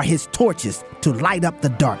 We are his torches to light up the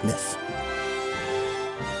darkness.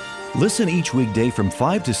 Listen each weekday from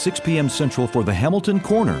 5 to 6 p.m. Central for the Hamilton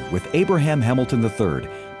Corner with Abraham Hamilton III,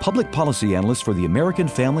 Public Policy Analyst for the American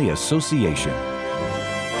Family Association.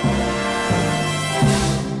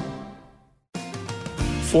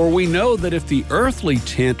 For we know that if the earthly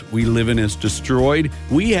tent we live in is destroyed,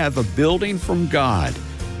 we have a building from God,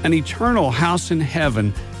 an eternal house in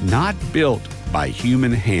heaven not built by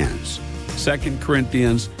human hands. 2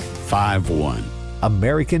 Corinthians 5:1.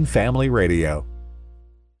 American Family Radio.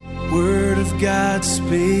 Word of God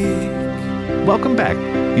speak. Welcome back.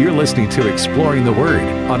 You're listening to Exploring the Word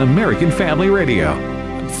on American Family Radio.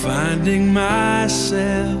 I'm finding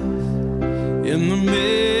myself in the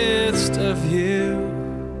midst of you,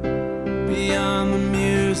 beyond the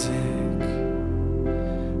music,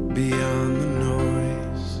 beyond the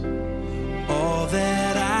noise, all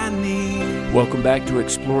that I need. Welcome back to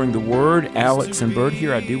Exploring the Word. Alex and Bert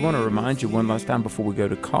here. I do want to remind you one last time before we go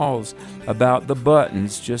to calls about the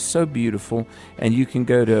buttons. Just so beautiful. And you can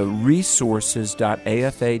go to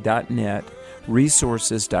resources.afa.net,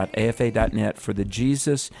 resources.afa.net for the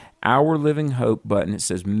Jesus, Our Living Hope button. It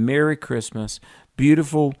says Merry Christmas.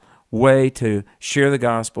 Beautiful way to share the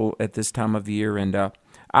gospel at this time of year. And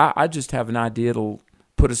I just have an idea it'll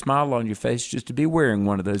put a smile on your face just to be wearing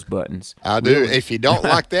one of those buttons. I do. If you don't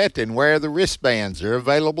like that, then wear the wristbands. They're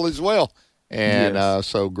available as well. And Yes.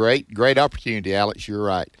 so great opportunity, Alex. You're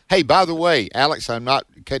right. Hey, by the way, Alex, I'm not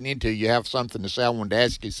cutting into you. You have something to say. I wanted to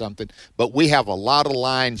ask you something. But we have a lot of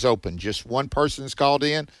lines open. Just one person's called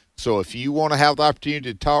in. So if you want to have the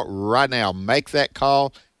opportunity to talk right now, make that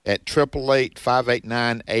call at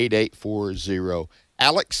 888-589-8840.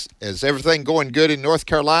 Alex, is everything going good in North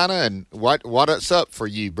Carolina? And what's up for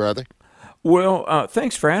you, brother? Well,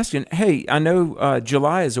 thanks for asking. Hey, I know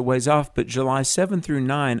July is a ways off, but July 7 through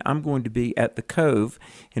 9, I'm going to be at the Cove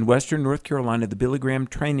in western North Carolina, the Billy Graham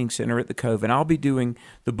Training Center at the Cove, and I'll be doing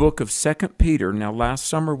the book of 2 Peter. Now, last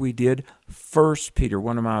summer we did 1 Peter,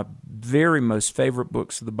 one of my very most favorite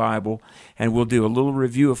books of the Bible, and we'll do a little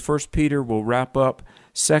review of 1 Peter. We'll wrap up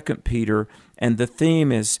 2 Peter, and the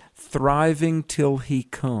theme is Thriving Till He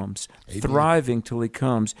Comes. Amen. Thriving Till He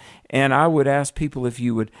Comes. And I would ask people if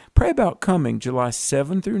you would pray about coming July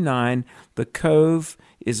 7 through 9. The Cove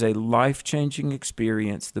is a life-changing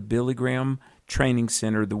experience. The Billy Graham Training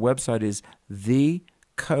Center. The website is thecove.org,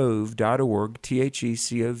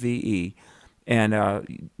 THECOVE.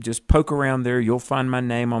 And just poke around there. You'll find my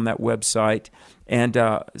name on that website. And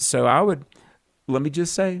so I would, let me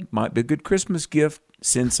just say, might be a good Christmas gift.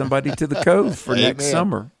 Send somebody to the Cove for next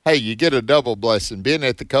summer. Hey, you get a double blessing, being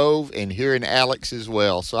at the Cove and hearing Alex as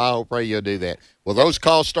well. So I pray you'll do that. Well, those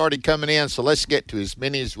calls started coming in, so let's get to as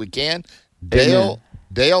many as we can. Dale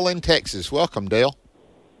in Texas. Welcome, Dale.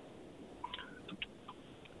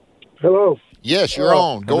 Hello. Yes, you're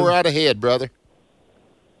on. Go right ahead, brother.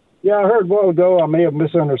 Yeah, I heard a while ago, I may have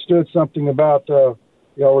misunderstood something about, y'all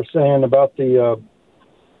were saying about the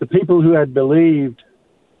people who had believed.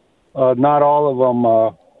 Not all of them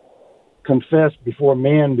confessed before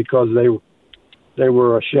men because they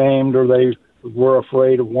were ashamed or they were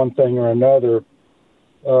afraid of one thing or another.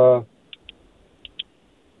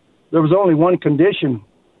 There was only one condition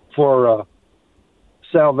for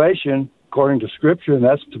salvation, according to Scripture, and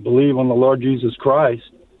that's to believe on the Lord Jesus Christ.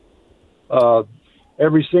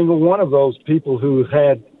 Every single one of those people who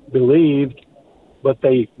had believed, but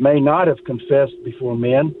they may not have confessed before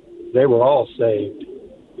men, they were all saved.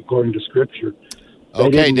 According to Scripture.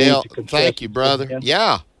 Okay, Dale, thank you, brother.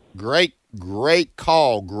 Yeah, great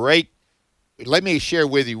call. Great. Let me share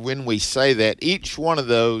with you when we say that. Each one of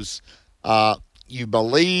those, you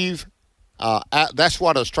believe, that's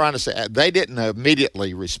what I was trying to say. They didn't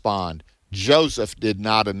immediately respond. Joseph did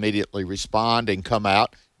not immediately respond and come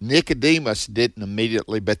out. Nicodemus didn't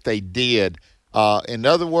immediately, but they did. In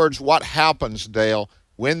other words, what happens, Dale,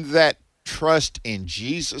 when that trust in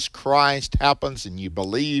Jesus Christ happens and you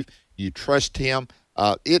believe, you trust him,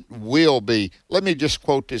 it will be. Let me just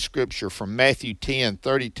quote this scripture from Matthew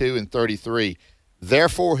 10:32 and 33.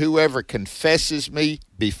 Therefore, whoever confesses me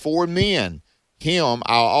before men, him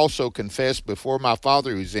I'll also confess before my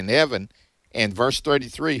Father who's in heaven. And verse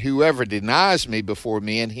 33, whoever denies me before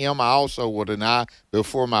men, him I also will deny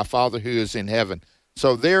before my Father who is in heaven.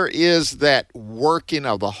 So there is that working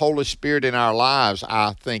of the Holy Spirit in our lives,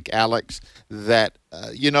 I think, Alex, that,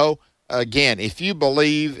 again, if you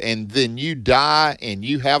believe and then you die and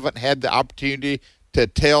you haven't had the opportunity to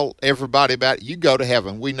tell everybody about it, you go to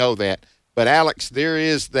heaven. We know that. But, Alex, there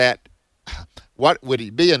is that, what would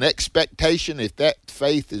it be, an expectation if that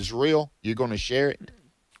faith is real? You're going to share it?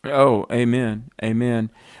 Oh, amen, amen.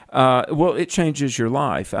 Well, it changes your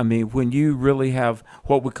life. I mean, when you really have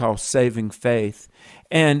what we call saving faith.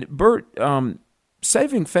 And, Bert,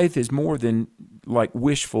 saving faith is more than like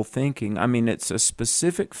wishful thinking. I mean, it's a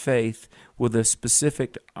specific faith with a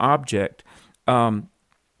specific object.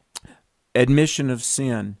 Admission of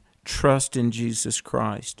sin, trust in Jesus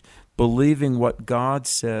Christ, believing what God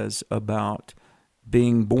says about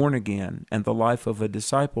being born again and the life of a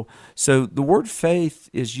disciple. So the word faith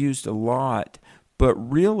is used a lot, but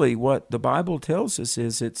really what the Bible tells us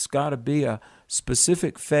is it's got to be a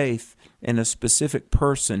specific faith in a specific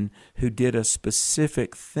person who did a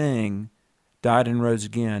specific thing, died and rose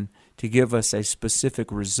again, to give us a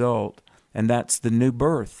specific result, and that's the new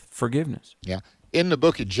birth, forgiveness. Yeah. In the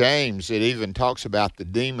book of James, it even talks about the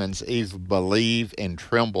demons even believe and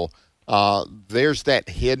tremble. There's that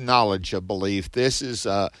hidden knowledge of belief. This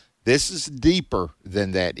is deeper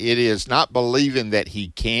than that. It is not believing that he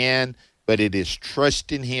can, but it is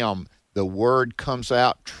trusting him. The word comes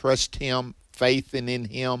out, trust him, faithing in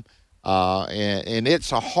him. And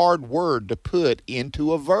it's a hard word to put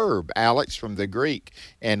into a verb, Alex, from the Greek.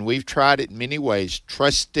 And we've tried it in many ways,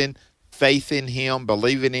 trusting, faith in him,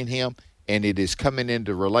 believing in him, and it is coming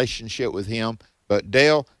into relationship with him. But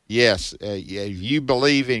Dale, yes, if you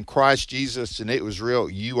believe in Christ Jesus and it was real,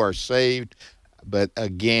 you are saved. But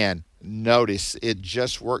again, notice it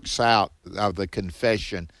just works out of the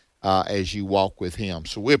confession as you walk with him.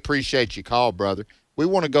 So we appreciate your call, brother. We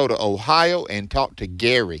want to go to Ohio and talk to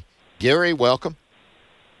Gary. Gary, welcome.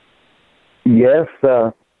 Yes,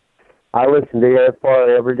 I listen to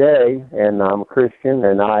AFR every day, and I'm a Christian,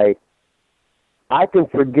 and I can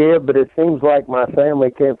forgive, but it seems like my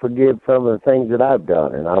family can't forgive some of the things that I've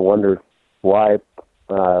done, and I wonder why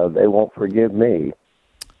they won't forgive me.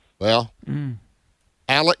 Well,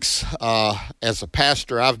 Alex, as a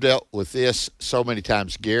pastor, I've dealt with this so many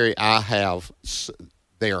times. Gary, I have.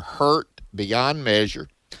 They're hurt beyond measure,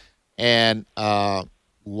 and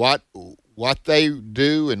what they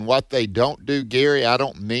do and what they don't do, Gary, I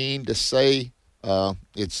don't mean to say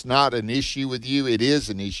it's not an issue with you. It is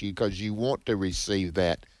an issue because you want to receive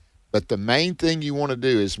that. But the main thing you want to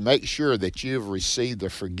do is make sure that you have received the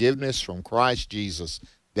forgiveness from Christ Jesus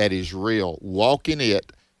that is real. Walk in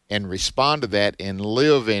it and respond to that and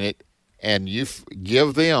live in it. And you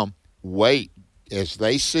give them weight as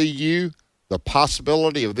they see you. The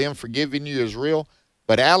possibility of them forgiving you is real.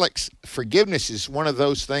 But, Alex, forgiveness is one of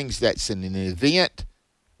those things that's an event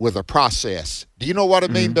with a process. Do you know what I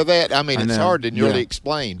mean by that? I mean, it's hard to nearly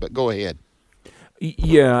explain, but go ahead.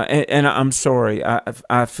 Yeah, and I'm sorry.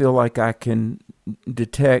 I feel like I can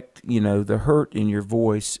detect, the hurt in your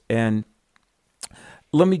voice. And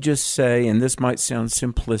let me just say, and this might sound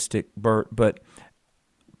simplistic, Bert, but,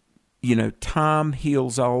 time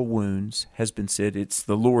heals all wounds, has been said. It's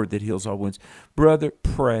the Lord that heals all wounds. Brother,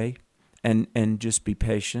 pray and just be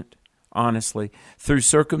patient. Honestly, through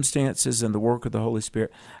circumstances and the work of the Holy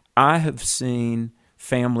Spirit, I have seen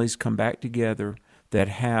families come back together that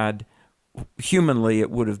had, humanly,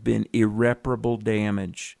 it would have been irreparable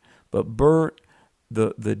damage. But Bert,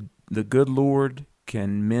 the good Lord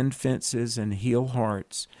can mend fences and heal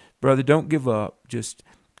hearts. Brother, don't give up. Just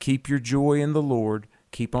keep your joy in the Lord.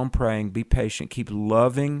 Keep on praying. Be patient. Keep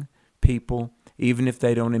loving people, even if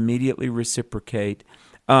they don't immediately reciprocate.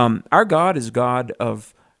 Our God is God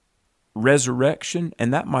of resurrection,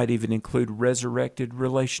 and that might even include resurrected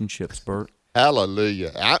relationships, Bert.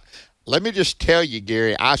 Hallelujah. Let me just tell you,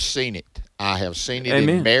 Gary, I've seen it. I have seen it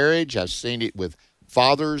in marriage. I've seen it with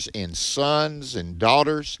fathers and sons and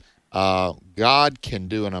daughters. God can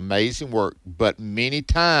do an amazing work, but many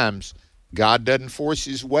times God doesn't force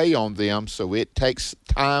his way on them, so it takes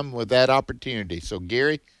time with that opportunity. So,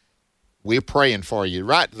 Gary, we're praying for you.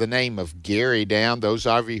 Write the name of Gary down, those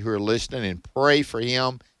of you who are listening, and pray for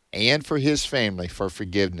him and for his family for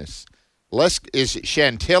forgiveness. Is it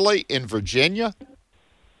Chantilly in Virginia?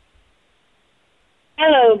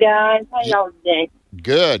 Hello, guys. How y'all today?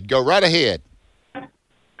 Good. Go right ahead.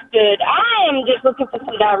 Good. I am just looking for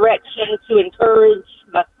some direction to encourage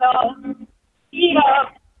my son. He's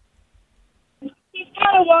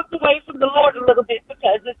kind of walked away from the Lord a little bit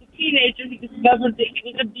because as a teenager he discovered that he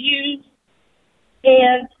was abused,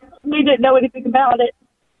 and we didn't know anything about it,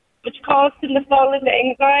 which caused him to fall into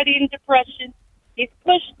anxiety and depression. He's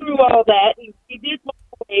pushed through all that. He did walk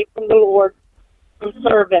away from the Lord, from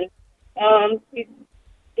serving.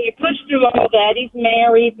 He pushed through all that. He's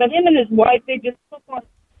married, but him and his wife, they just took on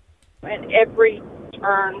at every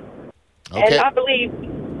turn. Okay. And I believe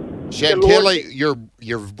Chantilly,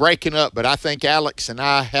 you're breaking up, but I think Alex and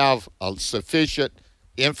I have sufficient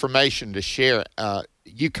information to share.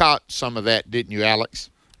 You caught some of that, didn't you, Alex?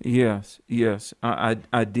 Yes,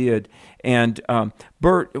 I did. And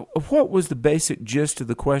Bert, what was the basic gist of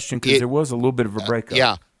the question? Because there was a little bit of a breakup.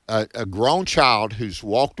 Yeah. A grown child who's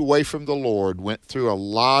walked away from the Lord, went through a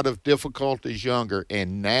lot of difficulties younger,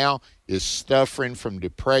 and now is suffering from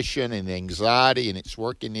depression and anxiety, and it's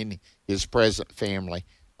working in his present family.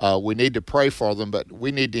 We need to pray for them, but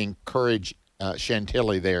we need to encourage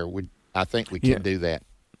Chantilly there. I think we can do that.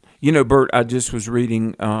 You know, Bert, I just was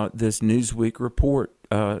reading this Newsweek report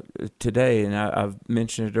today, and I've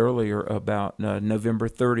mentioned it earlier about November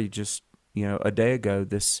 30, just a day ago.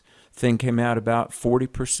 This thing came out about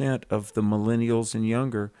 40% of the millennials and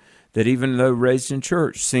younger that, even though raised in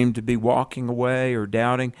church, seem to be walking away or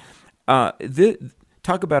doubting.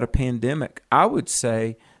 Talk about a pandemic. I would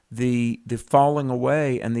say the falling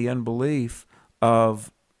away and the unbelief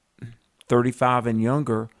of 35 and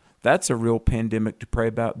younger, that's a real pandemic to pray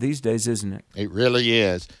about these days, isn't it? It really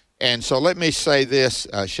is. And so let me say this,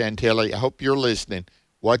 Chantilly, I hope you're listening.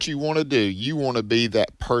 What you want to do, you want to be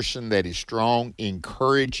that person that is strong,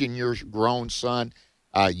 encouraging your grown son.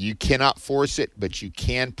 You cannot force it, but you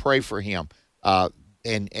can pray for him.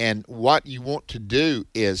 And what you want to do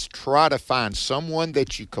is try to find someone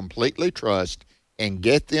that you completely trust and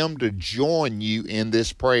get them to join you in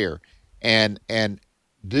this prayer. And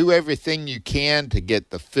do everything you can to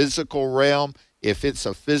get the physical realm. If it's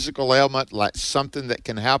a physical ailment, like something that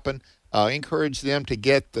can happen, encourage them to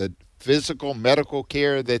get the physical medical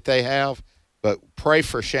care that they have, but pray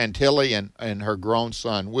for Chantilly and her grown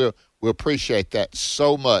son. We'll appreciate that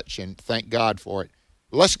so much and thank God for it.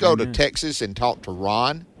 Let's go to Texas and talk to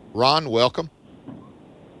Ron. Ron, welcome.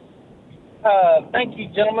 Thank you,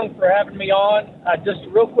 gentlemen, for having me on. Just a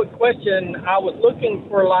real quick question. I was looking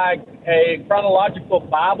for like a chronological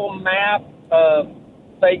Bible map of,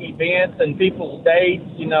 say, events and people's dates.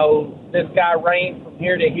 This guy reigned from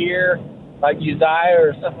here to here, like Uzziah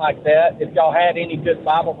or something like that. If y'all had any good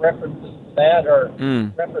Bible references for that or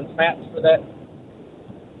reference maps for that.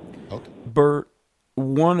 Okay. Bert,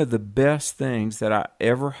 one of the best things that I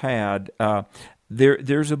ever had,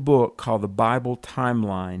 there's a book called The Bible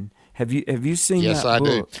Timeline. Have you seen that book? Yes, I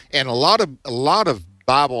do. And a lot of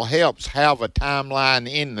Bible helps have a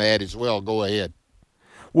timeline in that as well. Go ahead.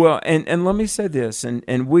 Well, and let me say this,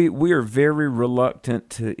 and we are very reluctant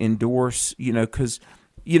to endorse, because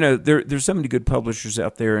there's so many good publishers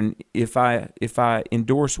out there, and if I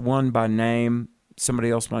endorse one by name, somebody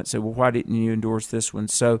else might say, well, why didn't you endorse this one?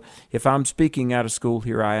 So if I'm speaking out of school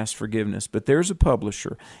here, I ask forgiveness. But there's a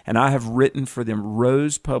publisher, and I have written for them,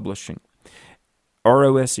 Rose Publishing.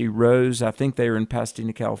 ROSE, Rose. I think they are in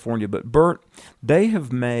Pasadena, California. But Bert, they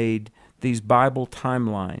have made these Bible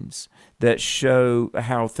timelines that show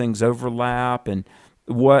how things overlap and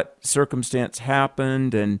what circumstance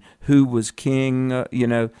happened and who was king.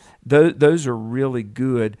 Those are really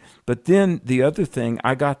good. But then the other thing,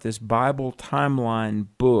 I got this Bible timeline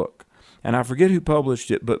book, and I forget who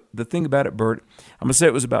published it, but the thing about it, Bert, I'm going to say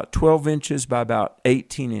it was about 12 inches by about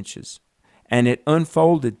 18 inches. And it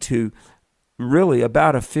unfolded to really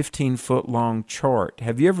about a 15-foot long chart.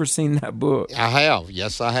 Have you ever seen that book? I have.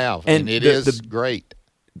 Yes, I have. And it is great.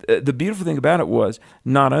 The beautiful thing about it was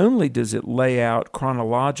not only does it lay out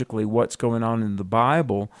chronologically what's going on in the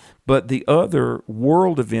Bible, but the other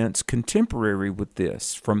world events contemporary with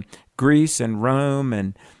this, from Greece and Rome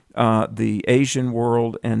and the Asian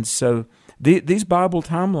world. And so these Bible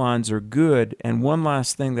timelines are good. And one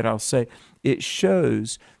last thing that I'll say, it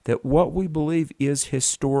shows that what we believe is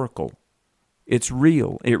historical. It's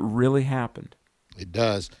real. It really happened. It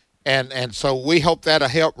does. And so we hope that'll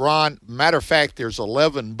help, Ron. Matter of fact, there's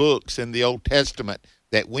 11 books in the Old Testament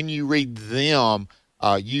that when you read them,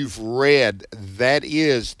 you've read, that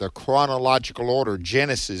is the chronological order: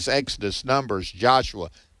 Genesis, Exodus, Numbers,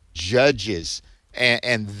 Joshua, Judges.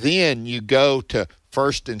 And then you go to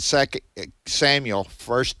 1st and 2nd Samuel,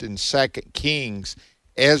 1st and 2nd Kings,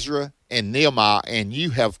 Ezra, and Nehemiah, and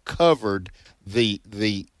you have covered the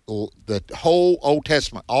whole Old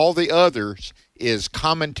Testament. All the others is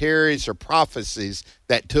commentaries or prophecies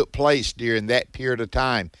that took place during that period of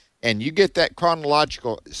time. And you get that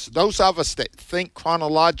chronological. Those of us that think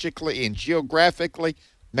chronologically and geographically,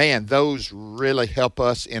 man, those really help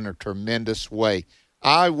us in a tremendous way.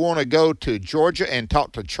 I want to go to Georgia and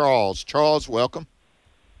talk to Charles. Charles, welcome.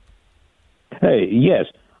 Hey, yes,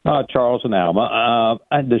 Charles and Alma.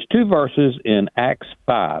 There's 2 verses in Acts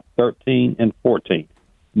 5:13 and 14.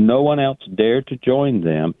 No one else dared to join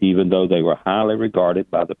them, even though they were highly regarded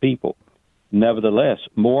by the people. Nevertheless,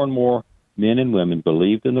 more and more men and women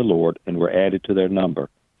believed in the Lord and were added to their number.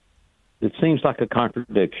 It seems like a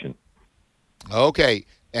contradiction. Okay,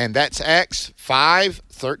 and that's Acts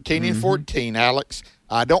 5:13 and 14, Alex.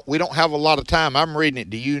 We don't have a lot of time. I'm reading it.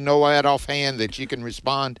 Do you know that offhand that you can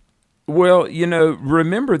respond? Well,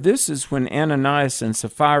 remember this is when Ananias and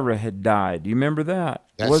Sapphira had died. Do you remember that?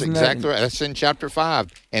 That's exactly right. That's in chapter 5,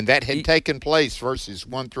 and that had taken place, verses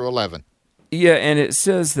 1 through 11. Yeah, and it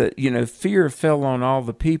says that, fear fell on all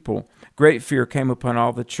the people. Great fear came upon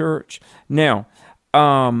all the church. Now,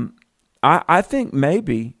 I think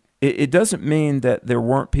maybe it doesn't mean that there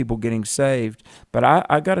weren't people getting saved, but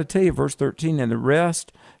I got to tell you, verse 13, and the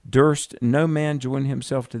rest durst no man join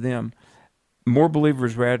himself to them. More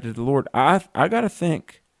believers were added to the Lord. I got to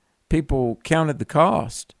think people counted the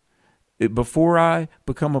cost. Before I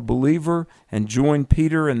become a believer and join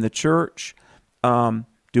Peter and the church, am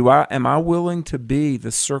I willing to be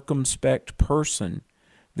the circumspect person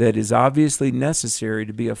that is obviously necessary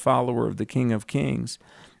to be a follower of the King of Kings?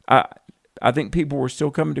 I think people were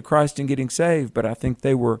still coming to Christ and getting saved, but I think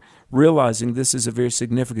they were realizing this is a very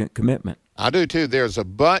significant commitment. I do too. There's a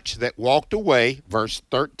bunch that walked away, verse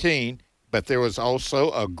 13, but there was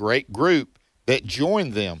also a great group that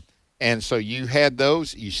joined them. And so you had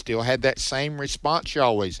those, you still had that same response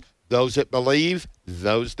always. Those that believe,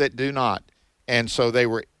 those that do not. And so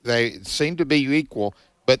they seemed to be equal.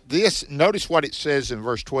 But notice what it says in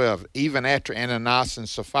verse 12. Even after Ananias and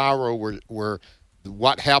Sapphira were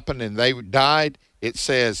what happened and they died, it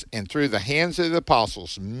says, and through the hands of the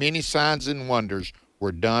apostles, many signs and wonders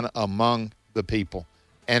were done among the people.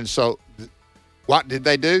 And so what did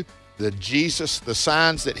they do? The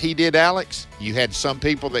signs that he did, Alex, you had some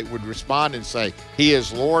people that would respond and say, he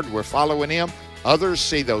is Lord, we're following him. Others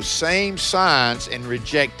see those same signs and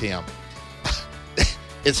reject him.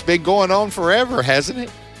 It's been going on forever, hasn't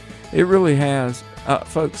it? It really has.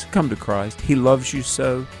 Folks, come to Christ. He loves you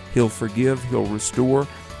so. He'll forgive. He'll restore.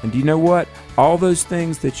 And do you know what? All those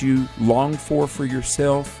things that you long for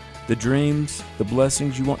yourself, the dreams, the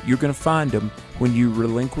blessings you want, you're going to find them when you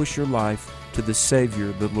relinquish your life to the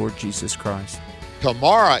Savior, the Lord Jesus Christ.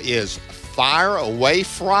 Tomorrow is Fire Away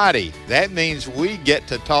Friday. That means we get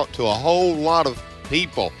to talk to a whole lot of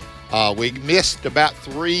people. We missed about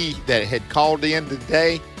 3 that had called in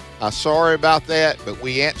today. Sorry about that, but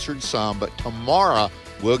we answered some. But tomorrow,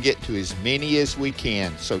 we'll get to as many as we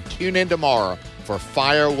can. So tune in tomorrow for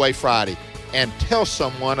Fire Away Friday. And tell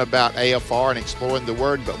someone about AFR and Exploring the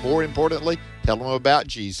Word, but more importantly, tell them about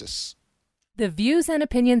Jesus. The views and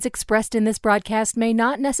opinions expressed in this broadcast may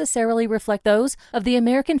not necessarily reflect those of the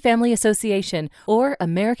American Family Association or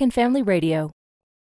American Family Radio.